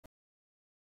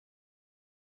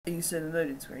Are you still in the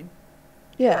loading screen?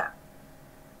 Yeah.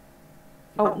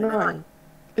 Alt 9.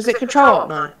 Is it Control Alt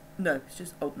 9? No, it's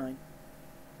just Alt 9.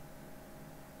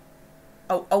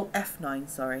 Oh, Alt F9,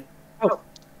 sorry. Oh.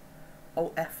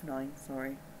 Alt F9,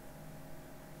 sorry.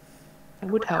 It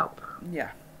would help.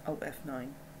 Yeah, Alt F9.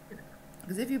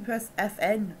 Because if you press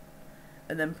FN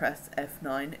and then press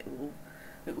F9, it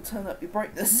will turn up your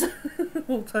brightness. It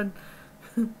will turn.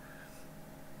 Come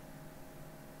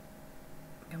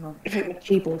on. I think my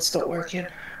keyboard stopped working.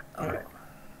 Oh.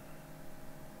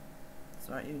 It's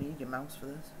alright, you need your mouse for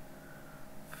this.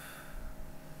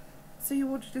 So you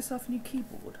ordered yourself a new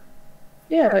keyboard?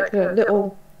 Yeah, like a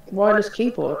little wireless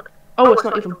keyboard. Oh, it's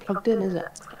not even plugged in, is it?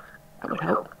 That would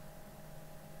help.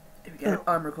 Here we go.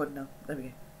 Oh, I'm recording now. There we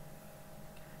go.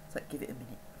 It's like, give it a minute.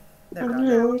 There Oh we go.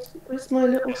 no, where's my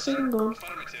little thing gone?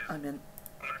 I'm in.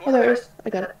 Oh, there it is. I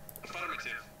got it.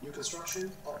 New construction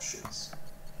options.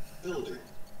 Building.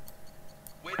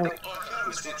 Oh.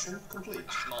 Construction complete.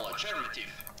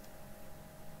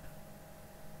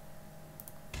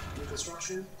 New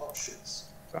construction options.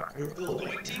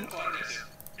 Building.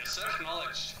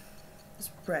 This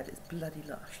red is bloody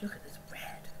lush. Look at this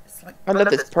red. It's like I love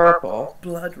this purple.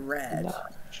 blood red.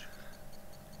 Lush.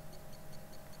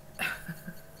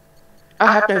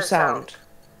 I have no sound.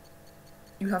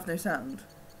 You have no sound?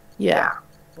 Yeah.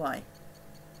 Why?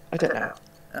 I don't know.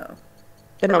 Oh.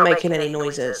 They're not making any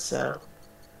noises, so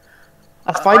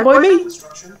that's fine by me.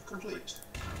 Construction complete.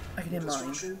 I can hear mine.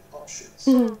 Construction options.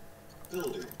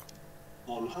 Building.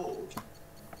 On hold.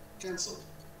 Cancel.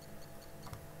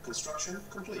 Construction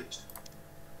complete.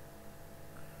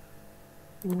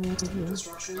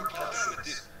 Construction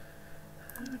options.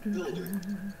 Building.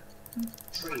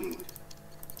 Training.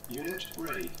 Unit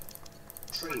ready.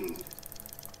 Training.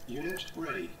 Unit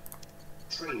ready.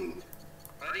 Training.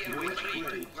 Unit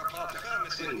ready.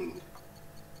 Training.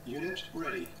 Unit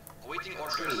ready. Awaiting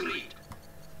orders. Read.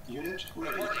 Unit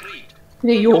ready. Read.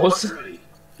 They're yours. Unit ready.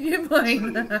 You're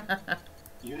mine.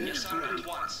 Unit Yes, sir, ready. at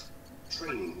once.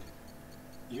 Training.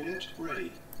 Unit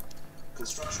ready.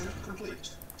 Construction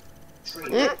complete.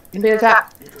 Training. You're being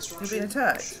attacked. Construction You're being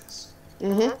attacked? options.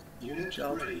 Unit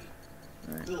Job. ready.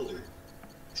 Right. Building.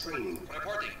 Training.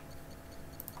 Reporting.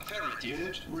 Affirmative.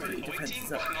 Unit ready. Defense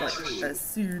is up like as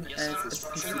soon Yes, as sir. it's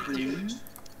Construction possible. complete.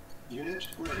 Unit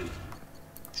ready.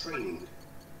 Training.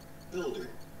 Building.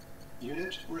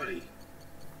 Unit ready.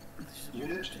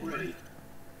 Unit ready.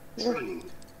 Training.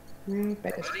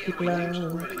 Beggars Ready and people waiting. are.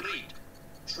 Ready. Read.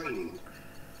 Training.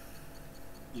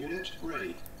 Unit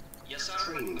ready. Yes, sir.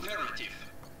 Training. Affirmative.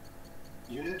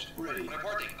 Unit ready.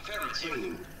 Reporting. Affirmative.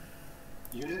 Training.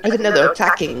 Unit I didn't know they were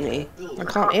attacking me. I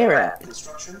can't hear it.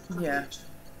 Construction complete. Yeah.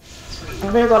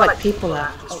 I've only got like people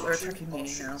left. Oh, they're attacking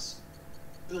me now.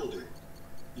 Building.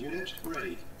 Unit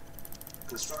ready.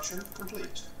 Construction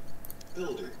complete.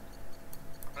 Building.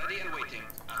 Ready and waiting.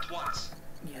 At once.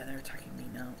 Yeah, they're attacking me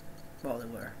now. Well, they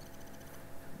were.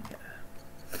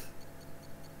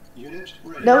 Unit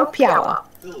ready. No power.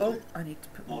 Building. Oh, I need to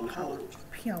put more On power. hold.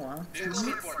 Power. Yes,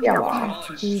 report. Power.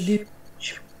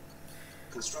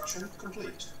 Construction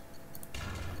complete.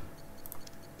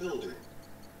 Building.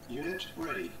 Unit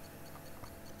ready.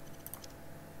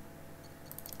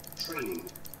 Training.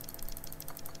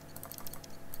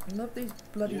 I love these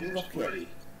bloody Unit rocket. ready.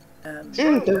 The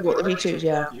V2s,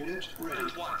 yeah. Unit ready.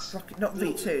 At once. Rocket, not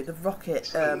V2, the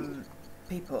rocket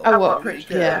people. Oh, what? Pretty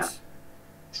good. Yeah.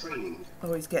 Training.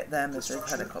 Always get them as those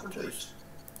Construction helicopters.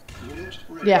 complete. Unit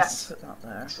ready. Yes. Put that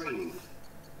there. Training.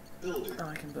 Building. Oh,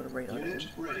 I can build a radar. Unit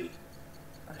ready.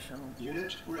 I shall.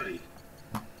 Unit ready.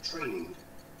 Training.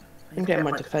 I'm getting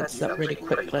my defenses up really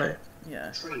quickly.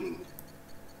 Yeah. Training.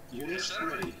 Unit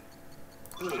ready.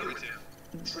 Building. Affirmative.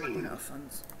 Training. Enough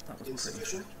funds. That was pretty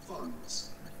Insufficient funds.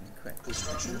 quick.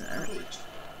 Construction There. complete.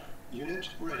 Unit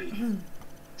ready.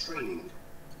 Training.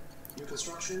 New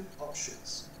construction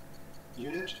options.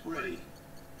 Unit ready.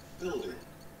 Building.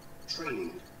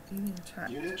 Training. You need to attack.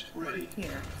 Unit ready. Here,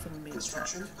 someone being attacked.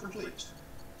 Construction complete.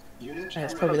 Unit Yeah,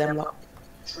 it's ready. probably them lot.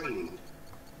 Training.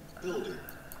 Building.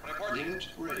 Reporting. Unit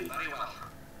ready. Very well.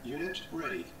 Unit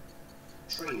ready.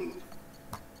 Training.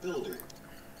 Building.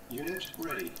 Unit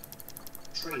ready.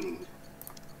 Training.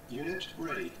 Unit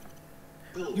ready.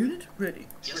 Building. Unit ready.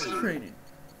 Yes, sir. Training.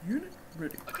 Unit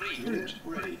ready. Agreed. Unit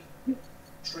ready.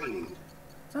 Training.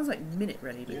 Sounds like minute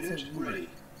ready, but Unit it's a ready.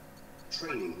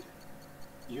 Training.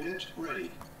 Unit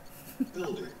ready.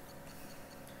 Building.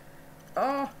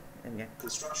 Oh! There we go.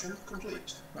 Construction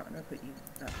complete. Right, I'm gonna put you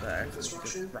up there. so we can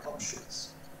Construction just run.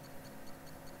 options.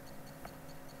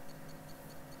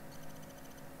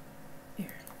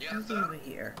 Here. Yes, Who's sir. over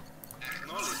here?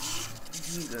 Acknowledged.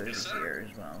 You go over here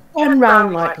as well. One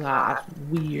round like that.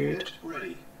 Weird. Unit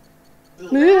ready.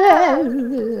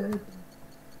 Weird.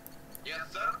 Yes,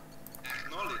 sir.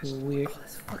 Acknowledged. Oh,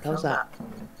 this fucking How's that?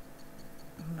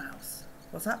 mouse.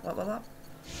 What's that? What?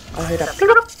 I heard that.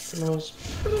 And I was...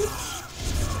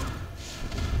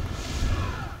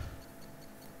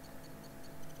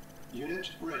 Unit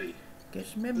ready. Get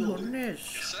some Yes, money.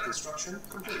 sir. Construction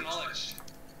complete. Acknowledged.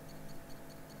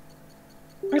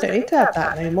 I don't need to have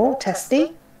that no more.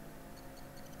 Testy.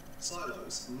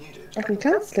 Silos needed. I can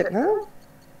cancel it now.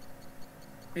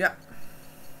 Yeah.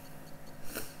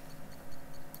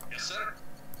 Yes, sir.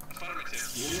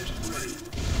 Affirmative. Unit ready.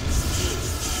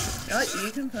 Oh,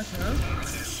 you can fuck him up.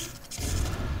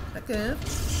 Okay.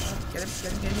 Oh, get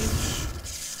him.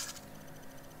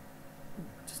 Ooh,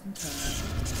 just in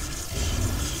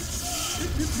time.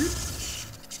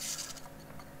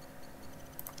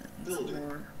 Building.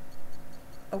 More.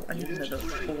 Oh, I need another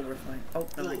oil refine. Oh,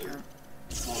 no, I can't. On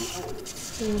hold.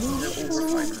 The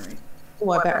oil refinery. Oh,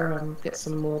 I better get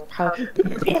some more power.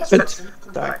 Construction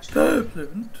complete.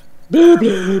 Purplant.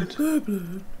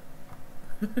 Purplant.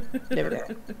 There we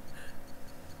go.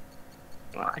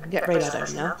 Right, I can get radar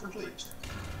down now. Complete.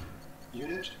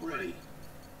 Unit ready.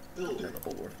 Building. Another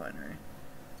oil refinery.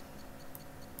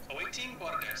 Awaiting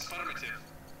orders. Affirmative.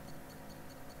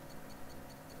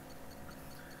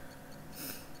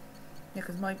 Yeah,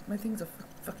 because my things are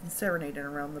fucking serenading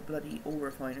around the bloody oil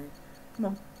refinery. Come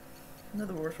on.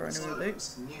 Another oil refinery will do.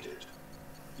 Silos needed.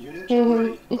 Unit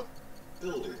ready.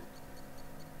 Building.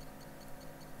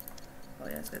 Oh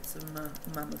yeah, let's get some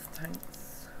mammoth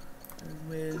tanks as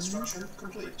well. Construction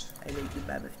complete. I like the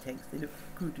mammoth tanks, they look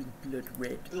good in blood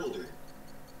red. Building.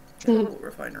 Oil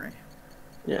refinery.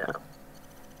 Yeah.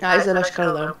 That is a nice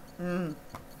colour though.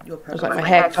 Your It was like my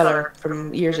hair colour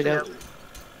from years ago. Building.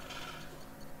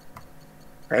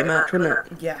 Pretty much,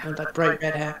 wasn't it? Yeah. I had like bright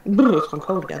red hair. It's gone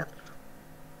cold again.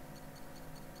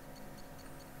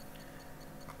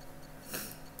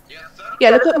 Yes, sir. Yeah,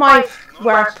 look at my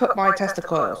where I put my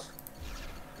testicles.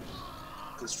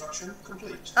 Construction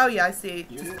complete. Oh yeah, I see.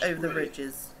 Just Unit over the ready.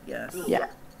 ridges. Yes. Building. Yeah,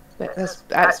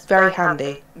 that's very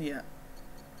handy. Yeah.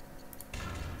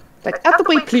 Like, out the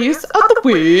way, please, out the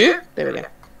way. There we go.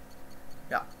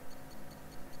 Yeah.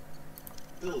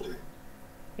 Building.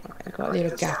 I got a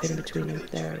little gap in between them.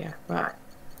 There we go. Right.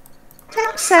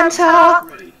 Tech center.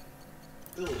 Ready.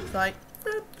 Building. It's like.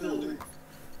 Building.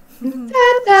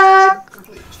 Da-da.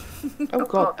 Complete. Oh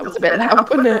god, that was a bit loud,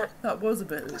 wasn't it? That was a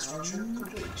bit loud. Construction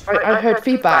complete. I heard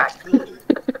feedback. Building.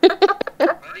 Ready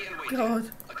and waiting.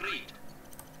 God. Agreed.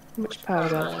 How much power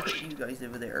do I Look have? at you guys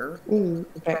over there. Ooh,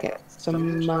 I better get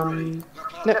some, No no, problem.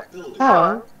 Building.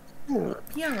 power. Oh,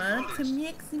 Power to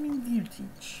maximum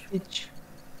voltage. bitch.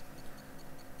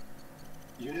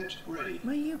 Unit ready.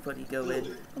 Where you buddy going?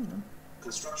 Building. Come on.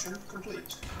 Construction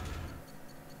complete.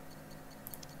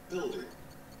 Building.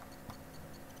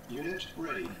 Unit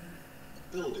ready.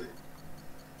 Building.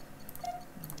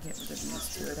 Get rid of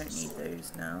these two. I don't need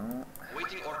those now.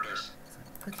 Awaiting orders.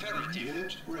 Put it Affirmative.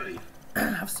 Unit ready. in.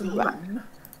 Have some room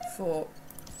for.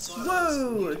 Silos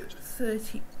Whoa! needed.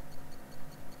 30.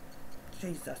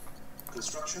 Jesus.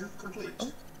 Construction complete.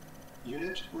 Oh.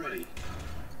 Unit ready.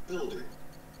 Building.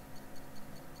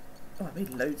 Oh, I made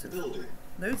loads Building.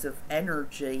 of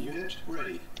energy. Unit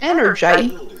ready. Energy.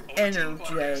 Building. Awaiting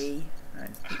orders. Energy.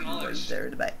 Right, put those there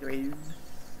in the background.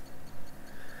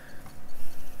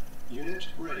 Unit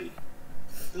ready.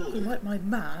 Oh, Building. like my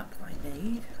map I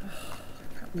made. Oh,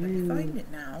 I can't bloody find it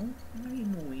now. I'm really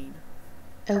annoyed.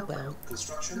 Oh well.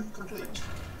 Construction complete.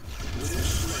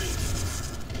 Unit ready.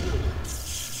 Building.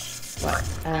 Right,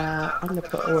 I'm gonna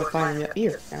put all refinery up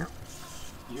here now.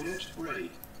 Unit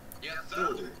ready. Yes, sir.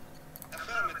 Building.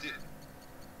 Affirmative.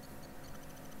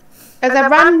 There's a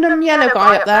random yellow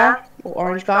guy up there, or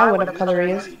orange guy, whatever Unit colour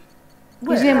he is. ready.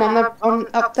 You see him on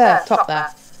up there, top there.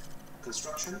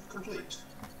 Construction complete.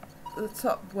 The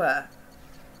top where?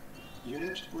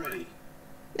 Unit ready.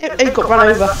 He got run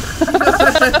over.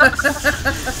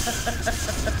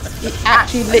 He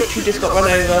actually literally just got run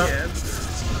over. Yeah.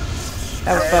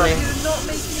 That was funny. You're not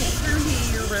making it through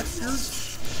here, Resters.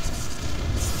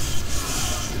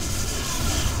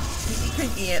 You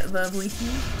couldn't eat lovely.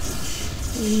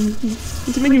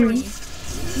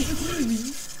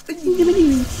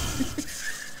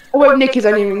 I won't nick his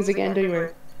onion rings again, do you?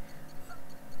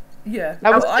 Yeah.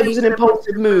 That was, it was an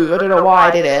impulsive move. I don't know why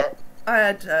I did it. I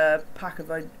had a pack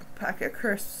of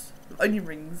crisps, onion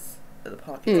rings at the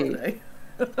party today.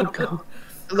 Oh god.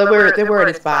 They were in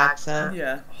his bag, so.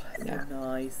 Yeah. Oh, that's Yeah. so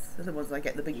nice. They're the ones I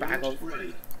get the big bag Unit of.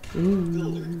 ready. Mm.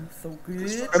 Building. So good.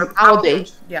 From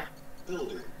Aldi. Yeah.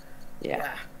 Building. Yeah.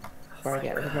 Yeah. Where I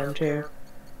get them from too.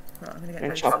 Right, I'm gonna get Going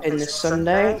those shopping this sorted.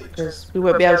 Sunday because we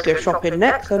won't be able to go shopping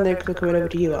next Sunday because we're coming over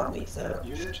to you, aren't we? So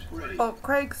Unit ready. Oh,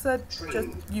 Craig said just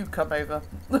you come over.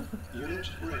 Unit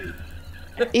ready.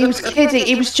 he was kidding.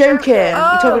 He was joking.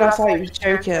 He told me last night he was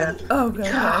joking. Oh, okay.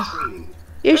 Training.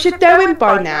 You should know him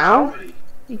by now. Ready.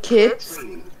 You kids.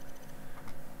 Training.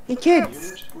 You kids.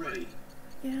 Unit ready.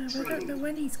 Yeah, but I don't know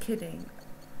when he's kidding.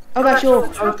 Oh, that's your. The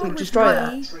Oh, trouble can with destroy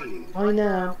that. me- Training. I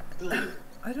know. Building.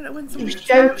 I don't know when He someone's was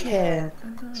joking.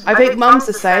 I think Mum's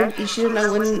the same. You shouldn't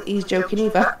know when he's joking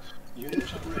either. Unit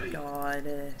ready. God,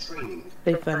 Training.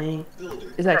 Be funny.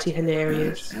 Building. It's actually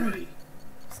hilarious. Unit ready.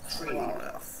 Training.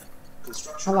 I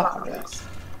Construction like complete. this.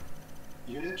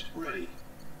 Unit ready.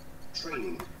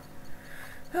 Training.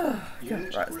 Right,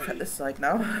 let's cut this side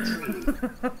now. Training.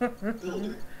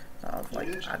 Building. I've like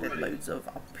Unit added ready. loads of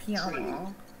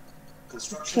piawa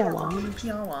Construction Piawa.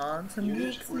 complete. to Unit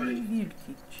make some ready. voltage.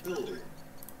 Building.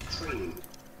 Training.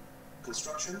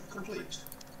 Construction complete.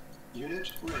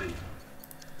 Unit ready.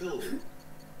 Building.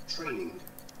 Training.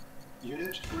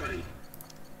 Unit ready.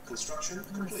 Construction I'm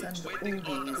gonna complete. send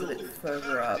all these a bit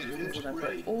further up because then I've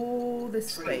got all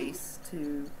this space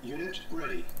to Unit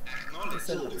ready. Acknowledged.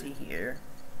 send up to here.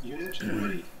 Unit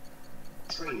ready.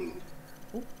 Training.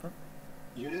 Oh, oh.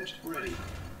 Unit ready.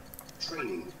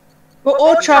 Training. But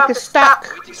all truck is stuck.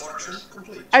 Waiting Construction orders.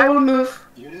 complete. I will move.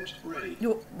 Unit ready.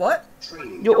 Your what?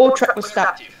 Training. Your all truck was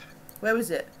stuck. Affirmative. Where was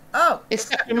it? Oh, It's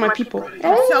stuck with my people. Ready.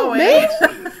 Oh, sorry. me?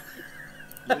 Training.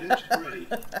 Unit ready.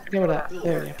 Go with that.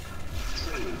 There we go.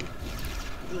 Training.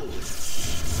 Building.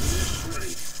 Unit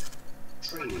ready.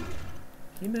 Training.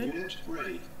 you move. Unit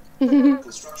ready.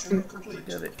 Construction complete.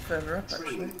 Go a bit further up actually.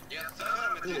 Training. Yes,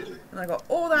 affirmative. Building. And I got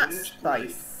all that Unit ready.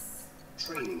 space.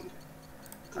 Training.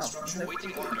 Oh, Construction no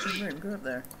Waiting complete. orders. room. Go up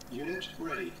there. Unit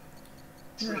ready.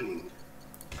 Training.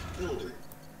 Building.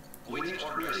 Waiting Unit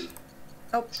orders. ready.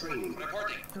 Oh, Training.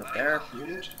 Reporting. go up there.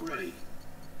 Unit ready.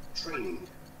 Training.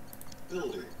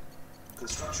 Building.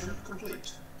 Construction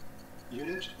complete.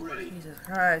 Unit ready. Jesus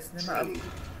Christ, the amount Training.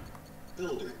 of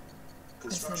Building.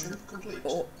 Construction complete.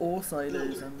 all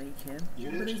silos I'm making.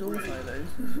 What is all Ready.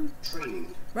 silos?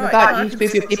 Training. Right, With that, now I you can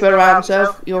move your see- people around,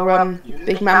 so your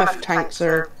big mammoth tanks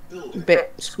are a Building.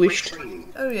 bit squished.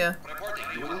 Training. Oh yeah, Reporting.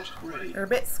 You will. Unit ready. they're a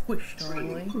bit squished,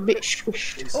 aren't they? A bit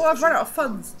squished. Oh, I've run out of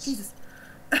funds. Jesus.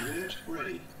 Unit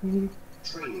ready. Mhm.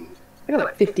 Training. I got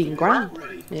like 15 grand,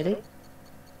 Ready. nearly.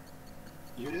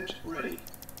 Unit ready.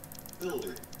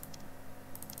 Building.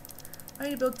 I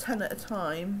only build 10 at a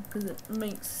time because it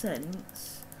makes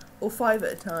sense, or 5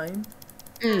 at a time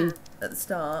Mm. at the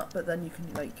start, but then you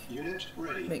can like Unit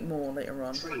ready. make more later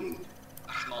on. Training.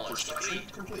 Acknowledged. Construction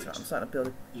Agreed. complete. So I'm starting to build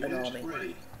an Unit army ready.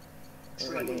 already.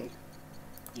 Training.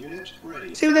 Unit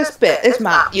ready. See with this bit, this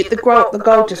map, the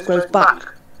gold just grows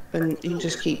back, and you can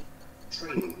just keep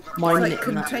Training. It's mining like it.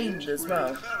 And that. contained as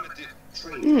well. Affirmative.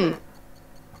 Training. Mm.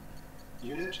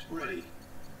 Unit ready.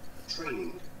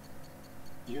 Training.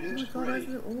 Oh my Unit god, ready.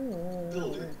 oh.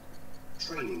 Building.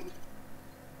 Training.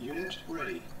 Unit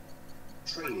ready.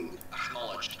 Training.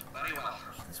 Acknowledged. Very well.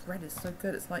 This red is so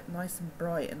good, it's like nice and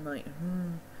bright and like,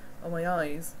 on my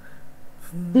eyes.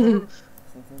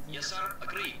 Yes, sir.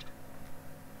 Agreed.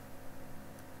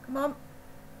 Come on.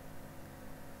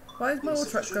 Why is my old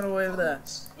truck going away over there?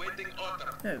 Waiting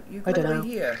order. No, you I come don't over know.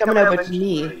 here. Coming over to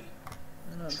me. Ready.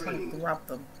 I know, I'm trying to grab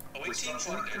them. Awaiting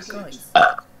orders. Guys.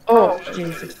 Oh,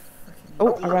 Jesus. Fucking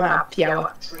Oh, I ran out of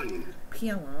power. Training.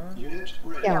 Piawa Unit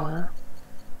ready. Power.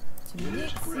 to make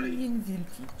some voltage.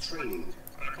 Training.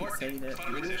 Reporting. saying it.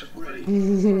 Unit Affirmative. ready.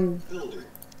 Mm. Building.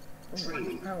 Oh, how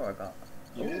Training. much power I got?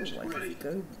 Oh, I Unit could ready.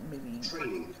 go maybe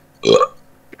Training.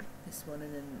 this one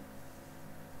and then.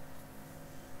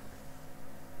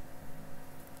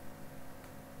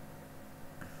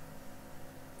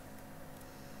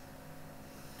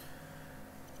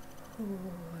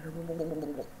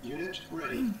 Unit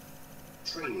ready.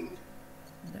 Training.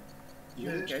 No. There we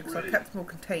Unit go, because I've ready. kept them all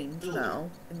contained now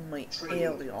in my Training.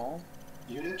 area.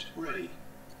 Unit ready.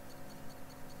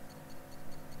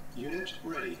 Unit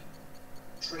ready.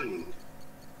 Training.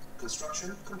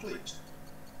 Construction complete.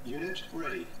 Unit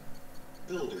ready.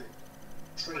 Building.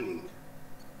 Training.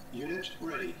 Unit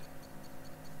ready.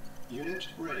 Unit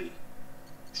ready.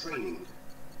 Training.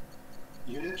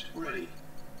 Unit ready.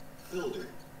 Building.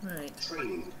 Right,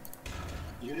 Training.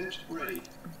 Unit ready.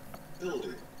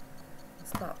 Building. let's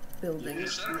start building. Yes.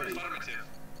 Yes, sir. Ready. Affirmative.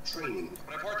 Training.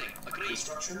 Reporting. Agreed.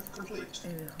 Construction complete.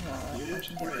 Maybe half. I Unit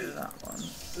can get rid ready. of that one.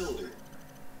 Building.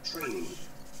 Training.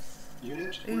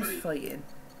 Unit Who's ready. fighting?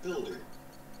 Building.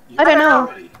 I don't know.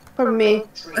 Ready. From me.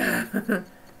 Training.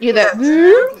 You that?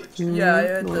 Complete. Yeah, I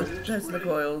heard the Unit Tesla ready.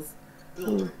 coils.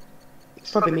 Building.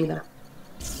 Probably me though.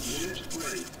 Unit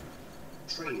ready.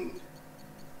 Training.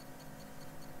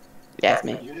 Yeah, it's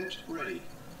me. Unit ready.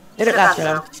 They don't last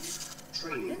very long.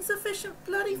 Training. Insufficient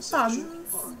bloody Insufficient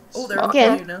funds. funds. Oh, they're Not up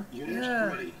again. to you now. Unit Yeah.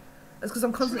 ready. That's because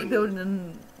I'm constantly Training. building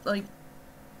and like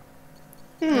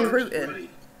Unit recruiting. ready.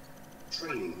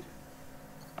 Training.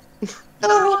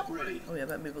 Oh. Unit ready. Oh yeah, I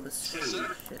better move all this Yes, shit.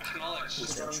 sir. Acknowledged.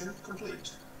 Construction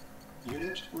complete.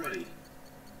 Unit ready.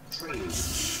 Training.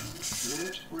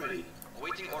 Unit ready.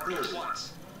 Awaiting orders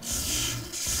once.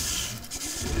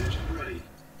 Unit ready.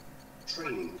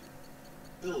 Training.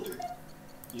 Building.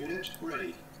 Unit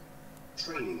ready.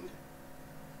 Training.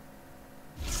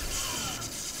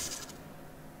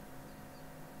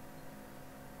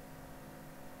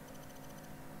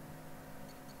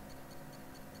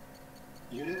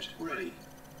 Unit ready.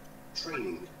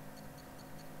 Training.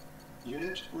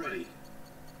 Unit ready.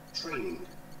 Training.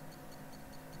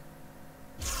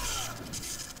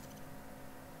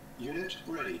 Unit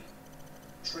ready.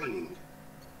 Training.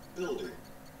 Building.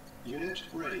 Unit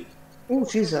ready. Oh,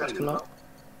 Jesus, that's a lot.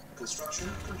 Construction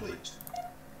complete.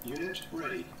 Unit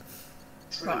ready.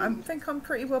 Right, I Training. think I'm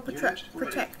pretty well Unit ready.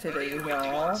 protected Ready over and waiting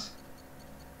here. once.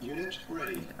 Unit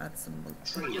ready. Add some more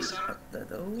Training. Yes, sir. up there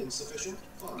though. Insufficient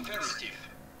funds. Affirmative.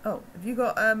 Oh, have you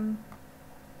got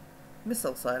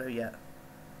missile silo yet?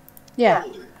 Yeah,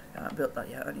 Building. I haven't built that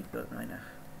yet. I need to build it right now.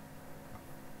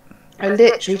 I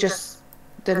literally just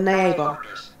did an AA bomb.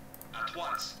 Orders. At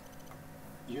once.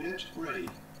 Unit ready.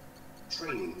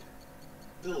 Training.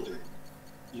 Building.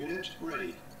 Unit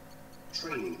ready.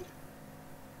 Training.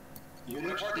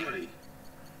 Unit Reporting. ready.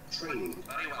 Training.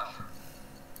 Very well.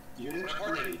 Unit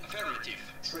Reporting. ready.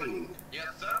 Affirmative. Training. Yes,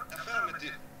 sir.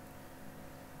 Affirmative.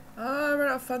 Oh, I ran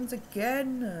out of funds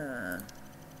again.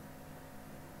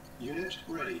 Unit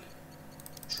ready.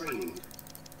 Training.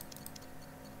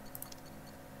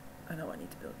 I know what I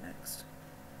need to build next.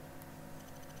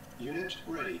 Unit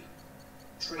ready.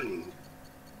 Training.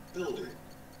 Building.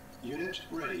 Unit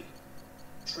ready.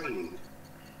 Training.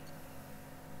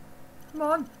 Come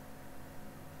on.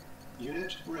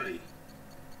 Unit ready.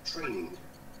 Training.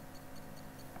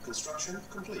 Construction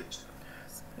complete.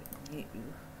 Let's put you.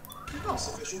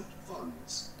 Insufficient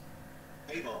funds.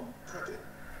 A-bomb prepping.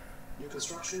 New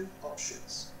construction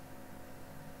options.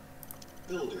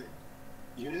 Building.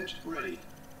 Unit ready.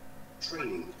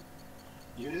 Training.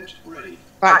 Unit ready.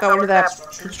 Right, go into that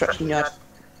construction yard.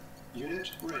 Unit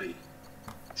ready.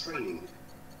 Training.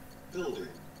 Building.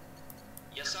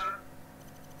 Yes, sir.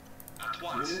 At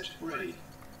once. Unit ready.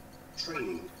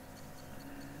 Training.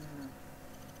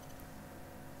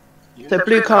 So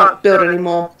Blue can't build any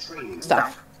more Training.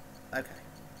 stuff. Okay.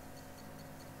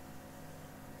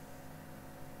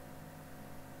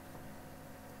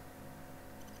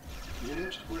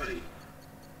 Unit ready.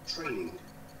 Training.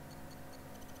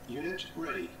 Unit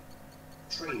ready.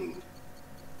 Training.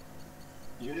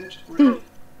 Unit ready.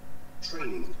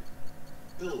 Training.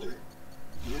 Building.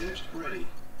 Unit ready.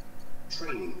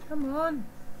 Training. Come on.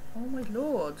 Oh my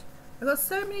lord. I've got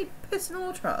so many piss and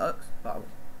ore trucks. Well,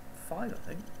 5 I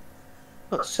think.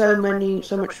 Got so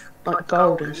much like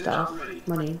gold and stuff,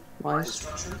 money wise.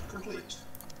 Construction complete.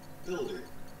 Building.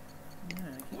 Yeah,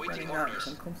 I keep Waiting running out orders. because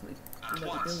I'm constantly At bloody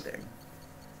once. building.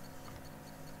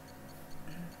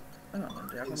 Hang on, I'm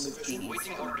gonna move Insufficient these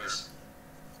Waiting orders.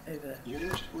 over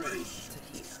Unit ready. to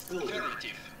here. Building.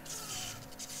 Affirmative.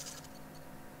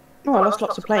 Oh, I lost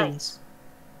lots of planes.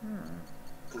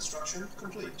 Construction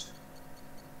complete.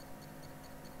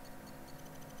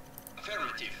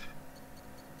 Affirmative.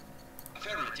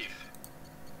 Affirmative.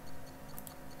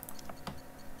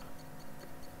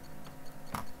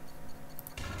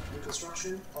 New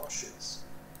construction options.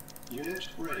 Unit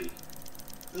ready.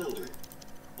 Building.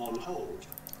 On hold.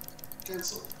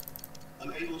 Cancel.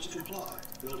 Unable to comply.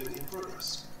 Building in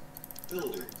progress.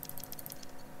 Building.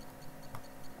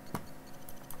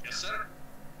 Yes, sir.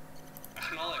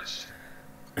 Acknowledged.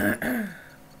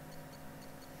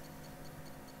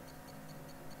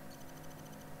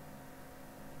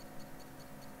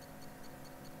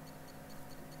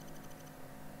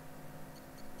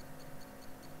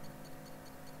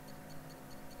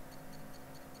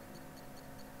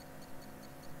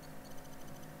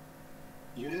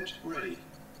 Unit ready.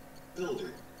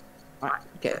 Building. Right,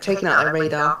 get taken out their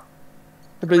radar.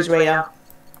 The Blue's radar.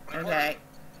 Okay.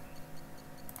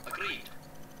 Agreed.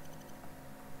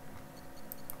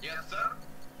 Yes, sir.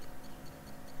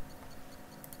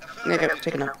 There you go, Affirmative.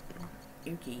 taken out.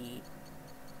 Okay.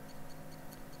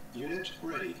 Unit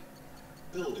ready.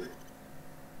 Building.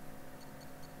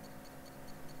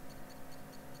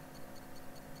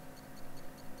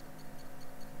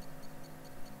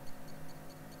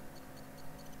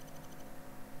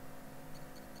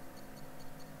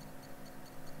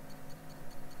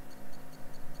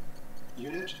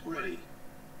 Unit ready.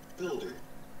 Building.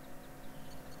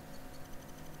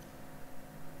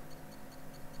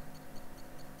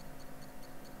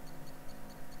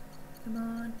 Come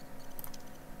on.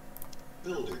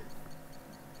 Building.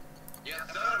 Yes,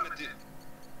 affirmative.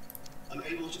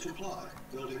 Unable to comply.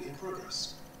 Building in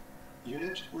progress.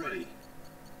 Unit ready.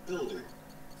 Building.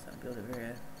 So build it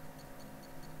here.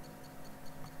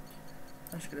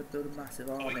 I'm just gonna build a massive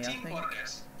army, I Awaiting think.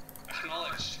 orders.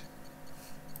 Acknowledged.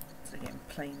 So getting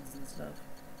planes and stuff.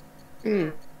 Hmm.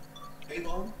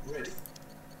 A-bomb ready.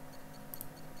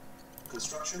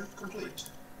 Construction complete.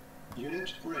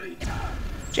 Unit ready.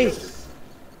 Jesus.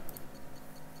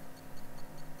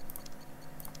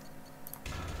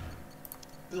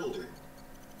 Building.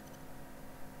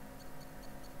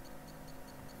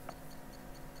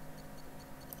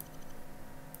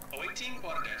 Awaiting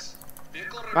orders.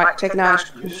 Vehicle Right, taking out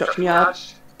Unit construction yard.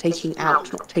 Acknowledged. Taking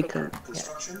out, not taken. Yeah,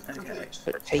 Construction Okay. complete.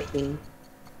 but taking.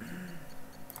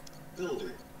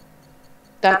 Building.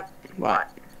 That right.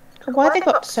 Why they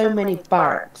got so many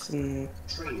barracks and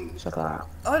Training. stuff like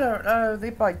that? I don't know, they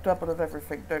buy double of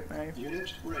everything, don't they?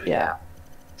 Unit ready. Yeah.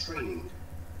 Training.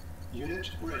 Unit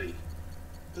ready.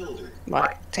 Building.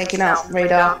 Right, taking out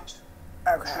radar.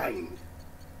 Okay. Training.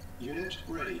 Unit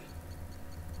ready.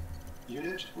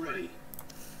 Unit ready.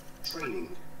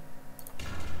 Training.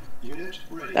 Unit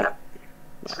ready. Yeah.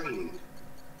 Training.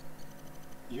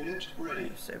 Unit ready.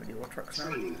 There's so many more trucks now.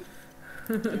 Training.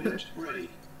 Unit ready.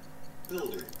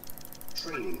 Building.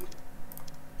 Training.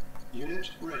 Unit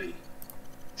ready.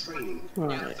 Training.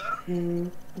 Right. Yes,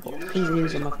 sir. I've got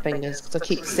PZs on my fingers because I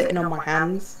keep sitting on my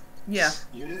hands. Yeah,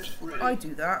 Unit ready. I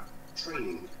do that.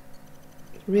 Training.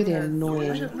 Really I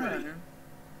annoying. don't know.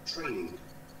 Training.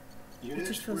 It Unit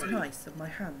just feels ready. nice on my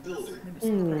hands. Building. Maybe it's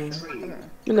the pressure. I Training. don't know.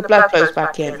 When the blood flows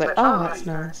back in, it's like, oh, that's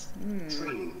nice.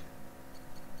 Training.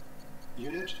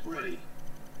 Unit ready.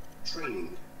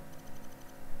 Training.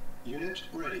 Unit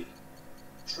ready.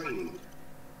 Training.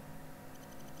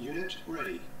 Unit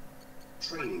ready.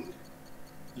 Training.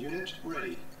 Unit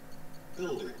ready.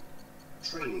 Building.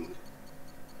 Training.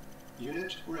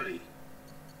 Unit ready.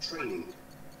 Training.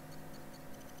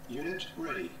 Unit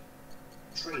ready.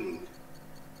 Training.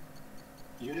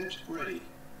 Unit ready.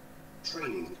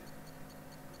 Training.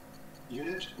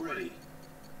 Unit ready.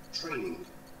 Training.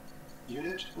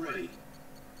 Unit ready.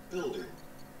 Building.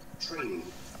 Training.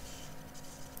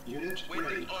 Unit ready.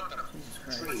 Waiting order. Jesus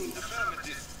Christ. Training.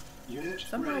 Affirmative. Unit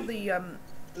Somehow ready. the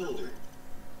Building.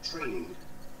 Training.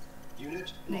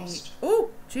 Unit lost. oh,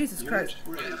 Jesus Unit Christ.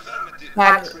 ready. Affirmative.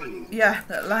 Lag. Training. Yeah,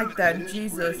 that lag then, Unit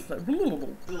Jesus. ready. Like,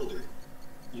 Building.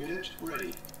 Unit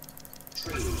ready.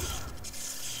 Training.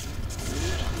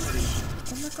 Unit ready.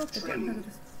 oh my god, they're getting rid of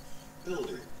this.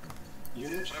 Building.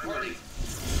 Unit ready.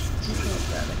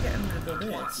 They're getting rid of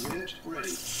this. Unit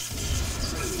ready.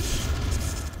 Training.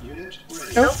 Unit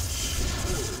ready. Nope.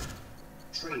 Building.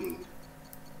 Training.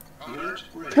 Unit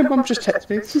ready. My mum just texted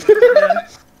me. Yeah.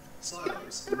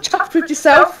 Silos. Chat with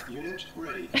yourself. Unit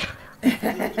ready.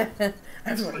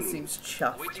 Everyone seems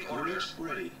chuffed. Waiting Unit orders.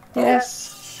 ready.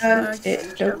 Yes. And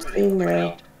it don't seem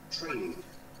real. Training.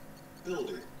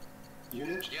 Building.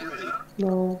 Unit Yes, ready. sir.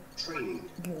 No. Training.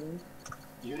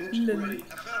 Unit Lol. ready.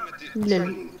 Affirmative.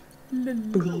 Training. Lol.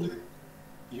 Building.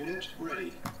 Unit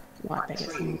ready. Right, I get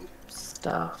some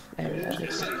stuff. There it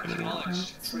Yes, is. sir.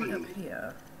 Acknowledged. Something up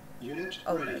here. Unit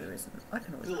Oh no, ready. there isn't. I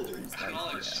can always put Building. these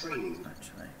Acknowledged. guys here, Training.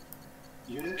 actually.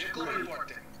 Unit Vehicle ready.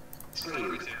 reporting. Training.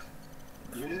 Affirmative.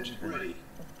 Unit ready.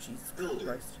 Oh, Jesus Building.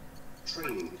 Christ.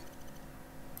 Training.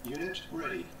 Unit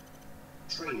ready.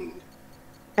 Training.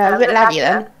 A bit laggy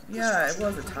then. Yeah, it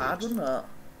was a tad, wasn't it?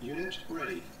 Unit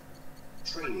ready.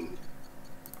 Training.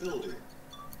 Building.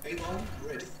 A-bomb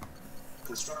ready.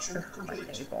 Construction complete.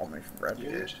 Okay, bomb is ready.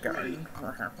 Unit Go. ready.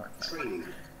 Training.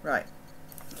 Right.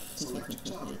 Select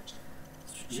target.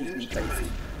 Strategically Unit placed. ready.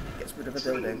 Gets rid of a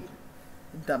building.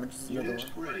 Damages another Unit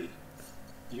one. ready.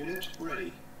 Unit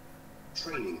ready.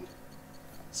 Training.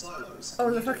 Silos. Oh,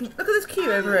 the needed. fucking. Look at this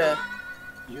queue over here.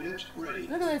 Unit ready.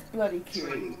 Look at this bloody queue.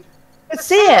 Training. Let's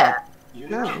see it.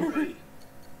 Unit No. ready.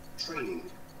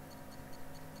 Training.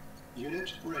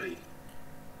 Unit ready.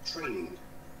 Training.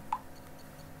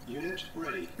 Unit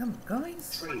ready. Come on,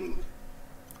 guys. Training.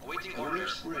 Awaiting Unit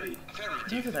orders. ready.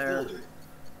 Affirmative. Over there. Building.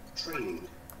 Training.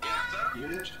 Yes, sir.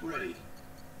 Unit ready.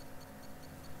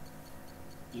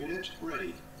 Unit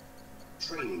ready.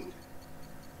 Training.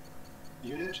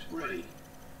 Unit ready.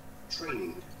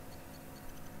 Training.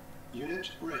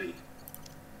 Unit ready.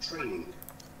 Training.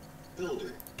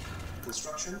 Building.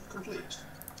 Construction complete.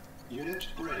 Unit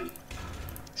ready.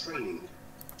 Training.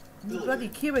 The bloody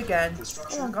queue again.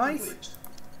 Construction Come on, guys. complete.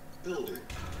 Building.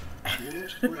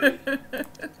 Unit ready.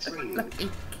 Training.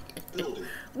 Building.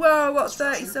 Whoa, what,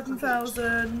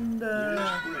 37,000? Unit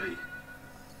ready.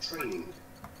 Training.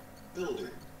 Building.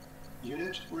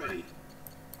 Unit ready.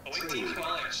 Awaiting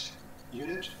acknowledged.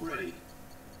 Unit ready.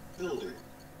 Building.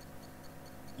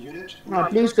 Unit Right,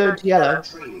 ready. blue's going to yellow.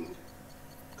 Training.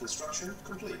 Construction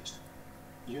complete.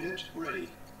 Unit ready.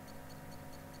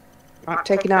 Right,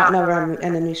 taking out another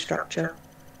enemy structure.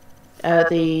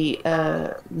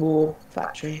 The war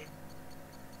factory.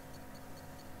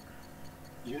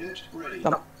 Unit ready.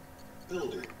 Come.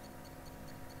 Building.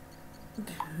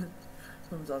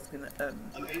 Someone's asking,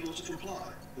 Unable to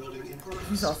comply. Building in he's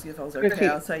progress. asking if I was okay.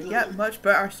 I'll say, yeah, much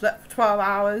better. I slept for 12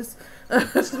 hours.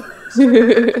 Silos.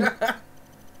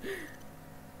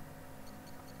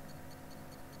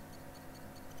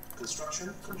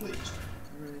 Construction complete.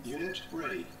 Unit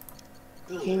ready.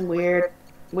 Building. Fucking weird.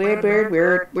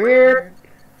 Weird.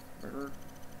 Oh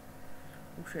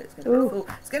shit, it's getting a bit full.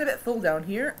 It's getting a bit full down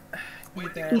here.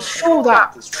 He's sure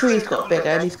that tree's got bigger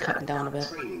and he's cutting down a bit.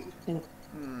 Training.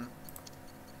 Hmm.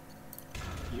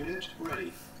 Unit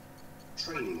ready.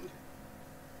 Training.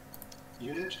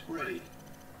 Unit ready.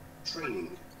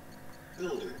 Training.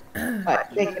 Building. Right,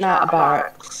 taking out a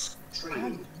barracks.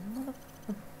 Training.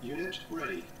 Unit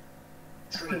ready.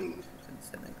 Training.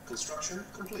 Construction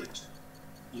complete.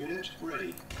 Unit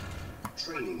ready.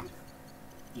 Training.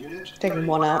 Unit Taking ready.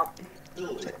 one out.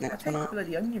 Building. Take I next take one out.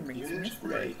 bloody onion rings from Unit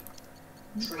yesterday.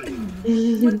 ready.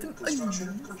 Training. What the Construction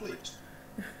onions? complete.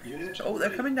 Unit Oh, they're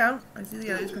ready. coming down. I see the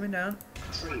yellows coming down.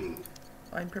 Training.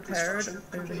 I'm prepared. Construction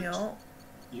Over complete. here.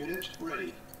 Unit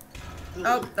ready. Oh,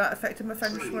 Building. that affected my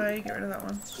feng shui. Get rid of that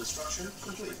one. Construction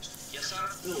complete. Yes, sir.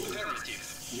 Building.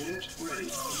 Affirmative. Unit ready.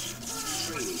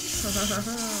 Training.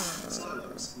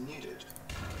 Silos needed.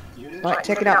 Unit Right,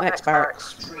 taking out the next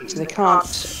barracks. So they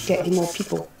can't get any more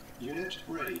people. Unit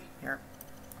ready. Here.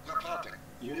 Reporting.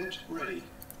 Unit ready.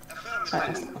 Right,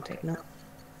 Affirmative. that's not taken out.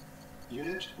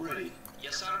 Unit ready.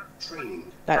 Yes, sir.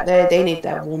 Training. Like they need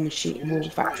their war machine, war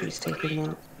factories taken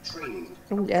out. Training.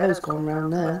 Oh, yellow's gone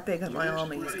round How there. big my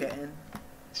army's getting.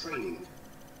 Training.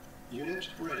 Unit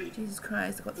ready. Jesus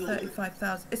Christ, I've got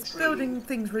 35,000. It's building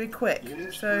things really quick.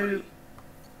 Unit So, ready.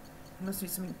 I must do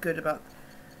something good about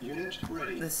Unit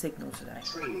ready. the signal today.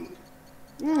 Training.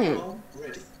 Hmm. Bomb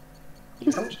ready. Oh,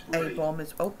 Unit A ready. bomb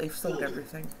is. Oh, they've sold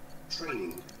everything.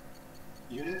 Training.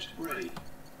 Unit ready.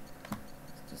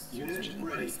 Just Unit ready.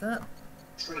 replace that.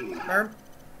 Training. Oh,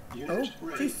 Unit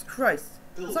ready. Jesus Christ.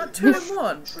 Was that Building. 2 in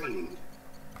 1? Training.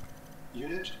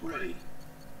 Unit ready.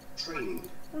 Training.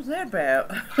 What was that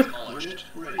about? Acknowledged. Unit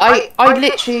ready. I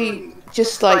literally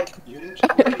just like Unit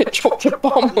ready. dropped a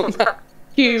bomb on that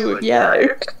queue of yellow.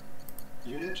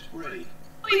 Unit ready.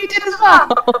 Oh, you did as well.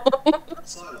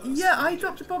 Silos Yeah, I needed.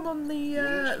 dropped a bomb on the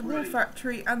Unit war ready.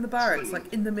 factory and the barracks,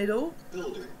 like in the middle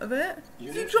Building. of it. Did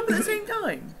you Unit drop it at the ready. same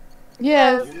time?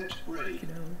 Yeah. Unit ready. You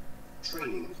know.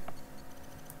 Training.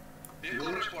 Vehicle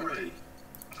Unit reporting. ready.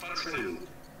 Affirmative. Training.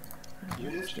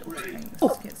 Unit ready.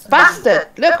 Oh, bastard!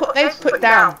 Look what they've put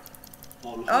down.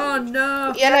 On Oh hold.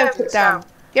 no! Yellow put down.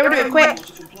 Get rid of it quick. Unable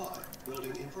to comply.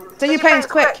 Building in progress. Send your planes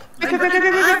quick. I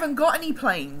haven't got any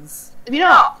planes. Have you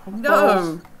not?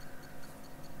 No!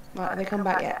 Right, have they come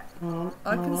back yet? Oh,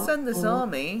 I can oh, send this oh.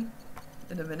 army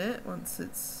in a minute once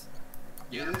it's.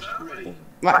 Unit ready.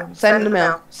 Right, send them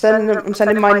out. Send them. I'm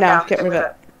sending mine now. Get rid of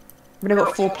it. We've only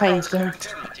got 4 planes going.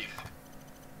 Affirmative.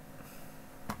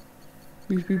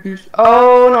 Boost, boost, boost.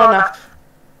 Oh, not enough.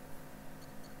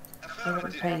 I've got the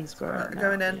Affirmative. planes going Right, now.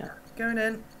 going in. Yeah. Going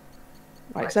in.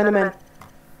 Right, send them in.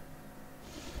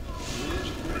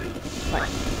 Unit ready. Right,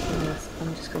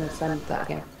 I'm just gonna send that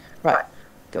again. Right,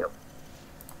 go.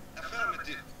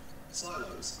 Affirmative.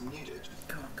 Silos needed.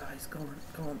 Come on, guys. Go on.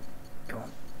 Go on. Go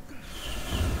on.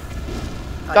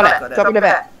 Got it. Got rid of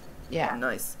it. Yeah.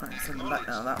 Nice. Right, send them back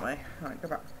now that way. Right, go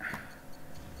back.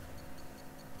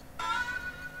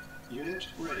 Unit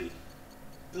ready.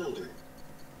 Building.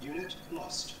 Unit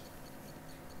lost.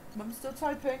 I'm still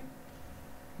typing.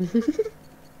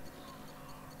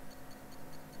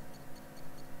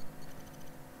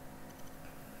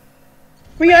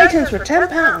 Free items for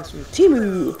 £10 from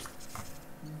Timu.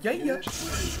 Yeah, yeah. Unit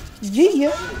ready.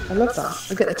 Yeah. I love that.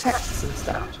 Look at the texts and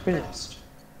stuff. Brilliant. Lost.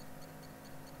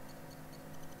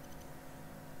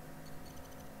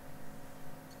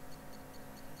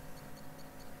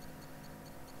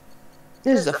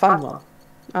 This is a fun one.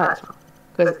 I like this one.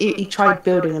 Because he tried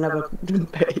building another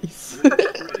base. Unit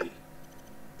ready.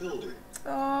 Building.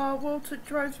 Oh, Walter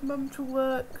drives Mum to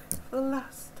work for the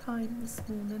last time this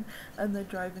morning, and they're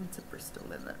driving to Bristol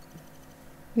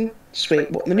in it.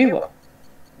 Sweet. What, the new one?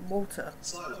 Walter.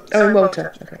 Silos. Oh, in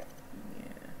Walter. Okay.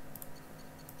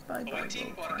 Yeah. Bye bye.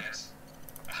 Awaiting Walter. orders.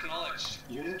 Acknowledged.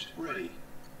 Unit ready.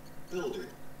 Building.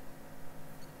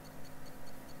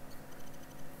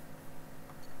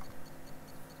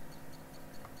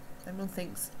 Everyone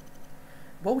thinks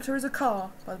Walter is a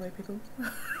car, by the way, people.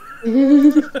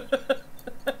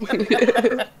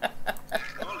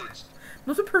 Acknowledged.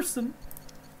 Not a person.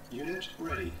 Unit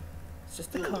ready. It's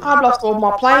just a I've car. lost all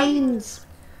my planes.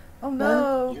 Oh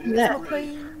no, Unit it's Yeah. not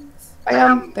planes. I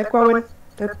am. They're growing.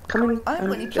 They're coming. I haven't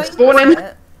got any They're planes spawning.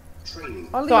 yet. Training.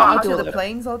 I'll leave So I'll you do to all the of it.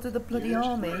 planes. I'll do the bloody Unit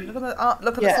army. ready. Look at that.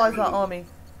 Look at the Yeah. size of that army.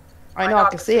 I know. I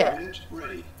can see it. Unit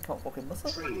ready. Can't fucking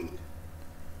muscle. Training.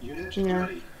 Unit Yeah.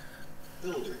 ready.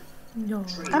 Building. No.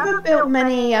 I haven't built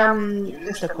many.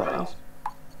 This equipment.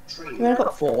 I've Training. only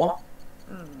got 4.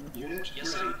 Mm, Unit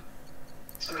Yes, ready.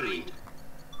 sir. Training.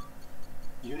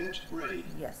 Unit ready.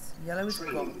 yes, yellow is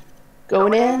gone. Training.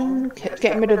 Going in.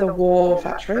 Getting rid of the war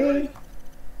factory.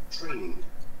 Training.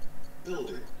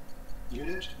 Building.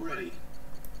 Unit ready.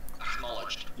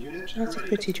 Acknowledged. Unit That's a ready.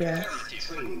 pretty dress. Affirmative.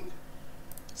 Training.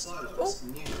 Silos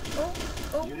needed. Oh,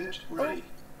 oh, Unit ready.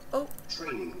 oh.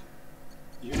 Training.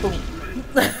 Unit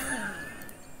ready.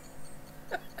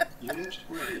 Unit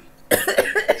ready.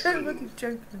 Everybody's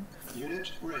joking.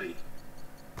 Unit ready.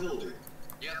 Building.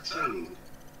 Yes, sir. Training.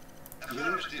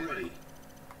 Unit Affirmative. ready.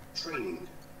 Training.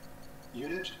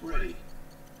 Unit ready.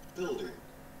 Building.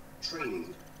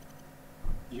 Training.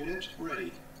 Unit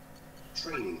ready.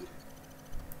 Training.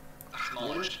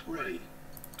 Acknowledged. Unit ready.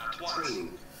 At once.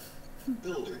 Training.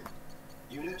 Building.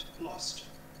 Unit lost.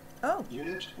 Oh,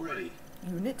 Unit ready.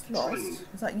 unit lost.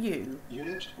 Is that you?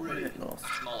 Unit ready. Unit lost.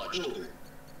 Acknowledged. Building.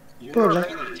 Unit Probably.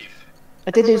 ready. Affirmative.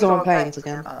 I did lose all my planes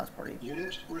again. Ah, that's probably.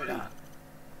 Unit ready. Ah.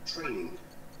 Training.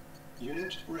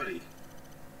 Unit ready.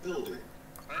 Building.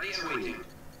 Ready and Training. waiting.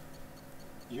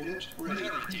 Unit ready.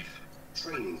 Affirmative.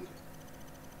 Training.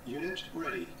 Unit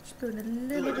ready. Just build a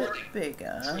little bit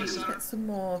bigger. Yes, sir. Get some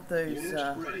more of those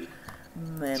Unit ready.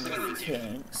 mammoth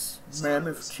tanks. Silos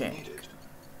Mammoth tank. needed.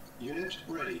 Unit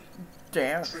ready.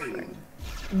 Dashing.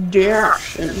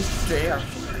 Dashing.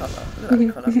 Dashing colour. Look at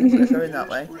that colour. It's going that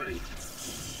way. Unit ready.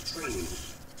 Training.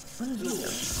 What is he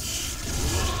doing?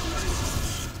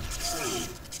 Training.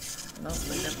 No,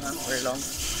 they don't last very long.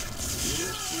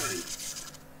 Unit ready.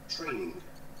 Training.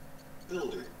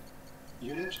 Building.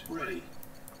 Unit ready.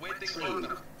 Waiting Training.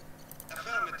 order.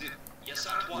 Affirmative. Yes,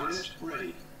 at once. Unit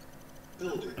ready.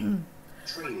 Building.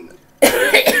 Training.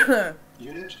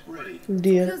 Unit ready.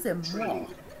 Dear. Because they're Training. more.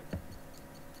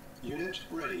 Unit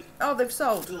ready. Oh, they've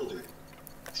sold. Building.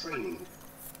 Training.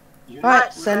 Unit Right,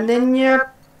 ready.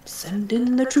 send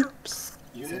in the troops.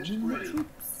 Unit Sending the ready.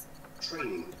 troops.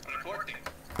 Training. Reporting.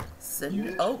 Send.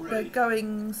 Unit Oh, they're ready.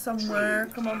 going somewhere.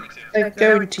 Come on. Affirmative. They're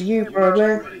going to you, Unit probably.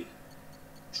 ready.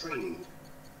 Training.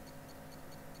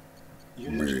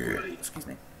 Unit ready. Excuse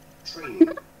me. Training.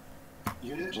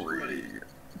 Unit ready.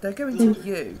 They're going to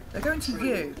you. They're going to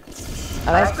you.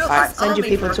 Alright, built right, this send your army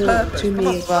people for a purpose. to Come me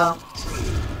on. as well.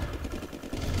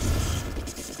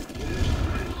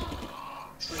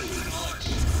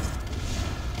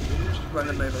 Run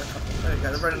them over a couple. There we go.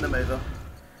 They're running them over.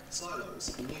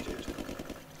 Silos needed.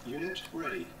 Unit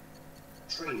ready.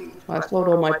 Training. I slowed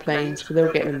all my planes because they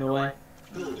were getting in the way.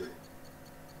 Building.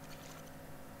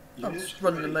 I'm just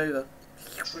running them over.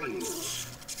 Training.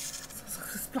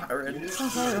 Splattering. Unit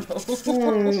Sounds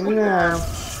horrible. No. I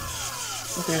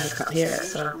think I can't hear it,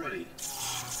 so. Ready.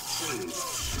 Training.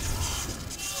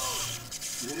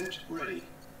 Unit ready.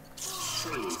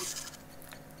 Training.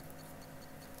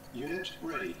 Unit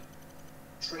ready.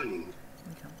 Training.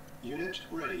 Okay. Unit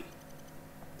ready.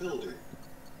 Building.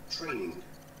 Training. Unit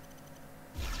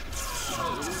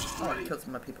Oh, I ready. killed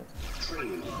some of my people.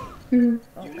 Training. Mhm.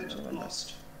 Oh, Unit okay, never mind.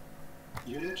 lost.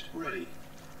 Unit ready.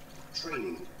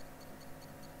 Training.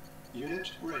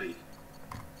 Unit ready.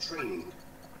 Training.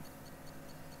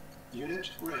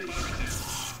 Unit ready.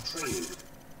 Training.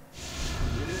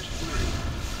 Unit ready.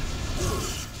 Build.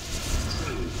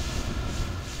 Training.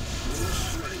 Unit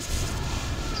ready.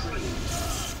 Training.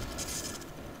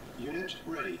 Unit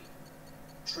ready.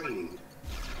 Training.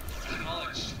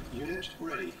 Acknowledged. Unit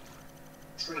ready.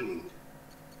 Training.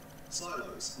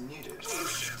 Silos needed.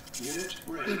 Unit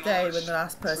ready. The day when the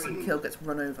last person killed gets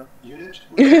run over. Unit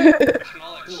ready.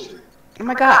 Acknowledged. Building. Oh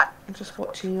my god, I'm just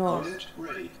watching yours. Unit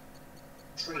ready.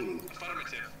 Training.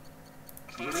 Affirmative.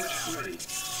 Unit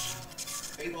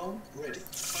Affirmative. ready. Avon ready.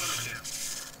 Affirmative.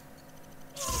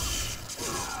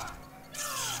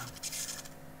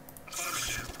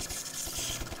 Affirmative.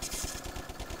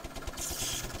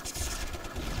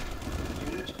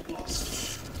 Unit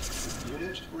lost.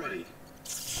 Unit ready.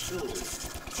 Building.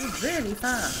 It's really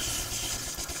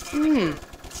fast. Hmm.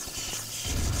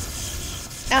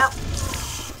 Ow.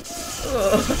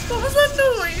 What was that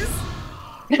noise?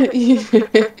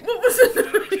 What was the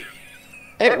noise?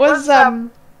 It was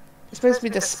it's supposed to be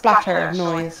the splatter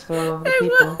noise for the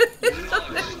people.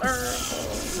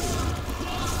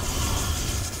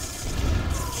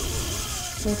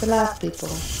 For the last people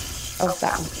of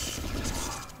that one.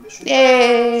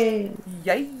 Yay!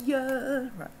 Yeah.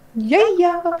 Right.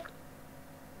 Yeah!